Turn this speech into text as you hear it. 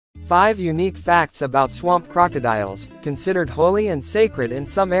5 unique facts about swamp crocodiles, considered holy and sacred in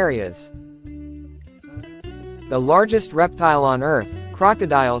some areas. The largest reptile on Earth,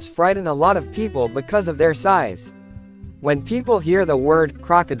 crocodiles frighten a lot of people because of their size. When people hear the word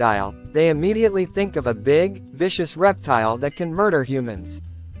crocodile, they immediately think of a big, vicious reptile that can murder humans.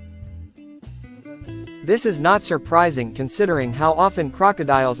 This is not surprising considering how often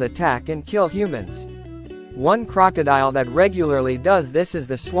crocodiles attack and kill humans. One crocodile that regularly does this is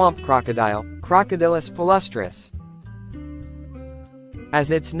the swamp crocodile, Crocodilus palustris.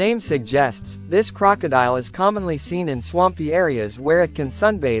 As its name suggests, this crocodile is commonly seen in swampy areas where it can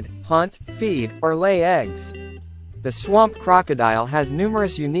sunbathe, hunt, feed, or lay eggs. The swamp crocodile has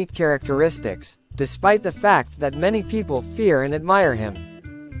numerous unique characteristics, despite the fact that many people fear and admire him.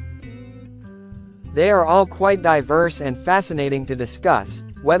 They are all quite diverse and fascinating to discuss,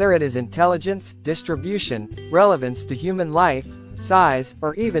 whether it is intelligence, distribution, relevance to human life, size,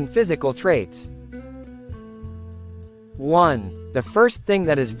 or even physical traits. 1. The first thing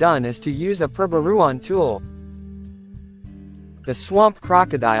that is done is to use a perburuan tool. The swamp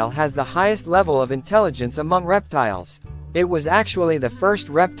crocodile has the highest level of intelligence among reptiles. It was actually the first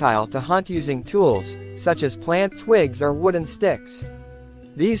reptile to hunt using tools, such as plant twigs or wooden sticks.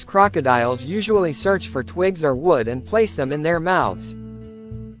 These crocodiles usually search for twigs or wood and place them in their mouths.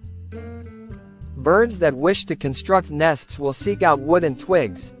 Birds that wish to construct nests will seek out wood and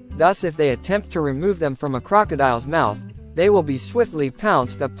twigs, thus if they attempt to remove them from a crocodile's mouth, they will be swiftly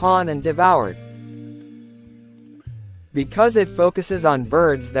pounced upon and devoured. Because it focuses on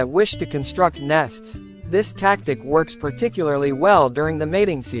birds that wish to construct nests, this tactic works particularly well during the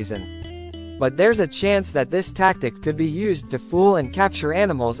mating season. But there's a chance that this tactic could be used to fool and capture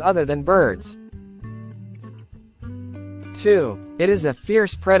animals other than birds. 2. It is a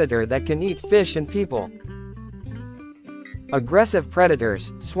fierce predator that can eat fish and people. Aggressive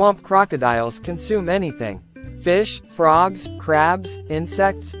predators, swamp crocodiles consume anything. Fish, frogs, crabs,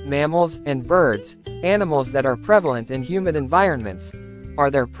 insects, mammals, and birds, animals that are prevalent in humid environments,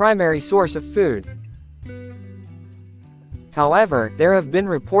 are their primary source of food. However, there have been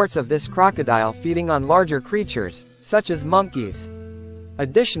reports of this crocodile feeding on larger creatures, such as monkeys.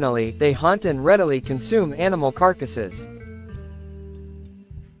 Additionally, they hunt and readily consume animal carcasses.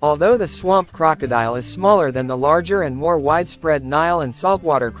 Although the swamp crocodile is smaller than the larger and more widespread Nile and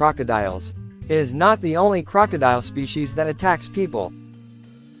saltwater crocodiles, it is not the only crocodile species that attacks people.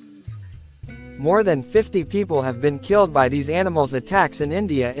 More than 50 people have been killed by these animals' attacks in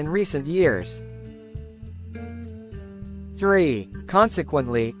India in recent years. 3.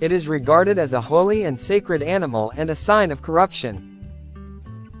 Consequently, it is regarded as a holy and sacred animal and a sign of corruption.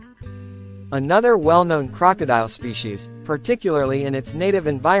 Another well-known crocodile species, particularly in its native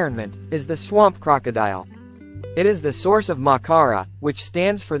environment, is the swamp crocodile. It is the source of Makara, which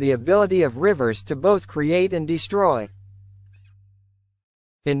stands for the ability of rivers to both create and destroy.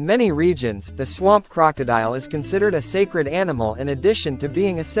 In many regions, the swamp crocodile is considered a sacred animal in addition to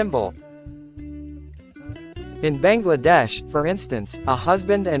being a symbol. In Bangladesh, for instance, a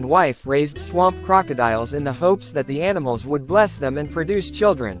husband and wife raised swamp crocodiles in the hopes that the animals would bless them and produce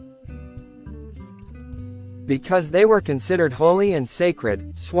children. Because they were considered holy and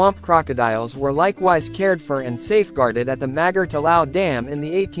sacred, swamp crocodiles were likewise cared for and safeguarded at the Magar Talao Dam in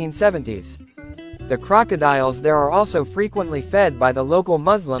the 1870s. The crocodiles there are also frequently fed by the local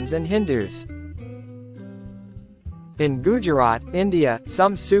Muslims and Hindus. In Gujarat, India,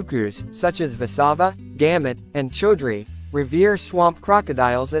 some sukus, such as Vasava, Gamut, and Chaudhry, revere swamp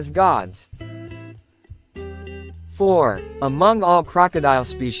crocodiles as gods. 4. Among all crocodile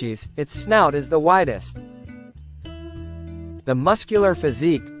species, its snout is the widest. The muscular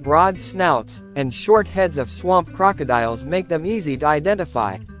physique, broad snouts, and short heads of swamp crocodiles make them easy to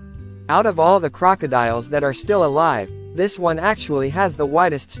identify. Out of all the crocodiles that are still alive, this one actually has the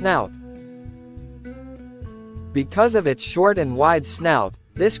widest snout. Because of its short and wide snout,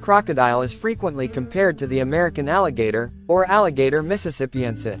 this crocodile is frequently compared to the American alligator, or Alligator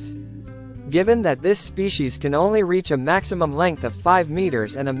mississippiensis. Given that this species can only reach a maximum length of 5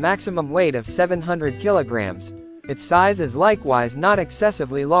 meters and a maximum weight of 700 kilograms, its size is likewise not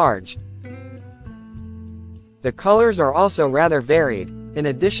excessively large. The colors are also rather varied. In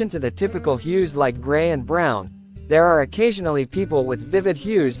addition to the typical hues like gray and brown, there are occasionally people with vivid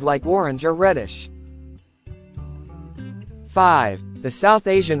hues like orange or reddish. 5. The South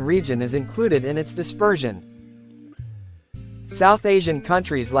Asian region is included in its dispersion. South Asian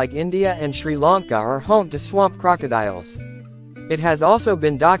countries like India and Sri Lanka are home to swamp crocodiles. It has also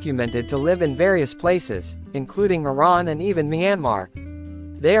been documented to live in various places, including Iran and even Myanmar.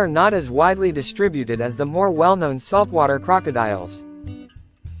 They are not as widely distributed as the more well-known saltwater crocodiles.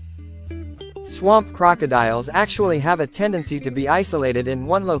 Swamp crocodiles actually have a tendency to be isolated in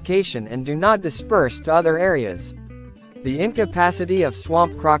one location and do not disperse to other areas. The incapacity of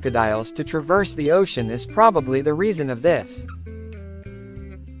swamp crocodiles to traverse the ocean is probably the reason of this.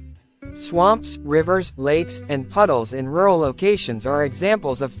 Swamps, rivers, lakes, and puddles in rural locations are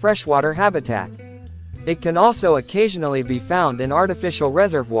examples of freshwater habitat. It can also occasionally be found in artificial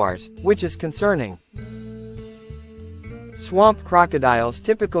reservoirs, which is concerning. Swamp crocodiles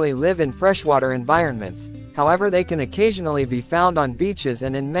typically live in freshwater environments, however they can occasionally be found on beaches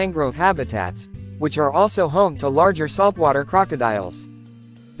and in mangrove habitats, which are also home to larger saltwater crocodiles.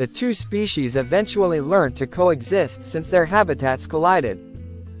 The two species eventually learned to coexist since their habitats collided.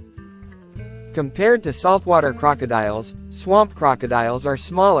 Compared to saltwater crocodiles, swamp crocodiles are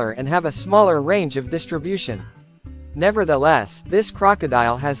smaller and have a smaller range of distribution. Nevertheless, this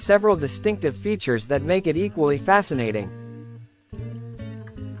crocodile has several distinctive features that make it equally fascinating.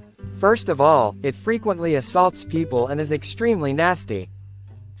 First of all, it frequently assaults people and is extremely nasty.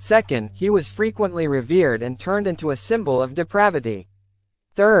 Second, he was frequently revered and turned into a symbol of depravity.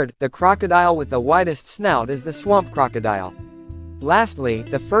 Third, the crocodile with the widest snout is the swamp crocodile. Lastly,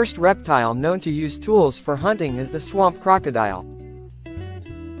 the first reptile known to use tools for hunting is the swamp crocodile.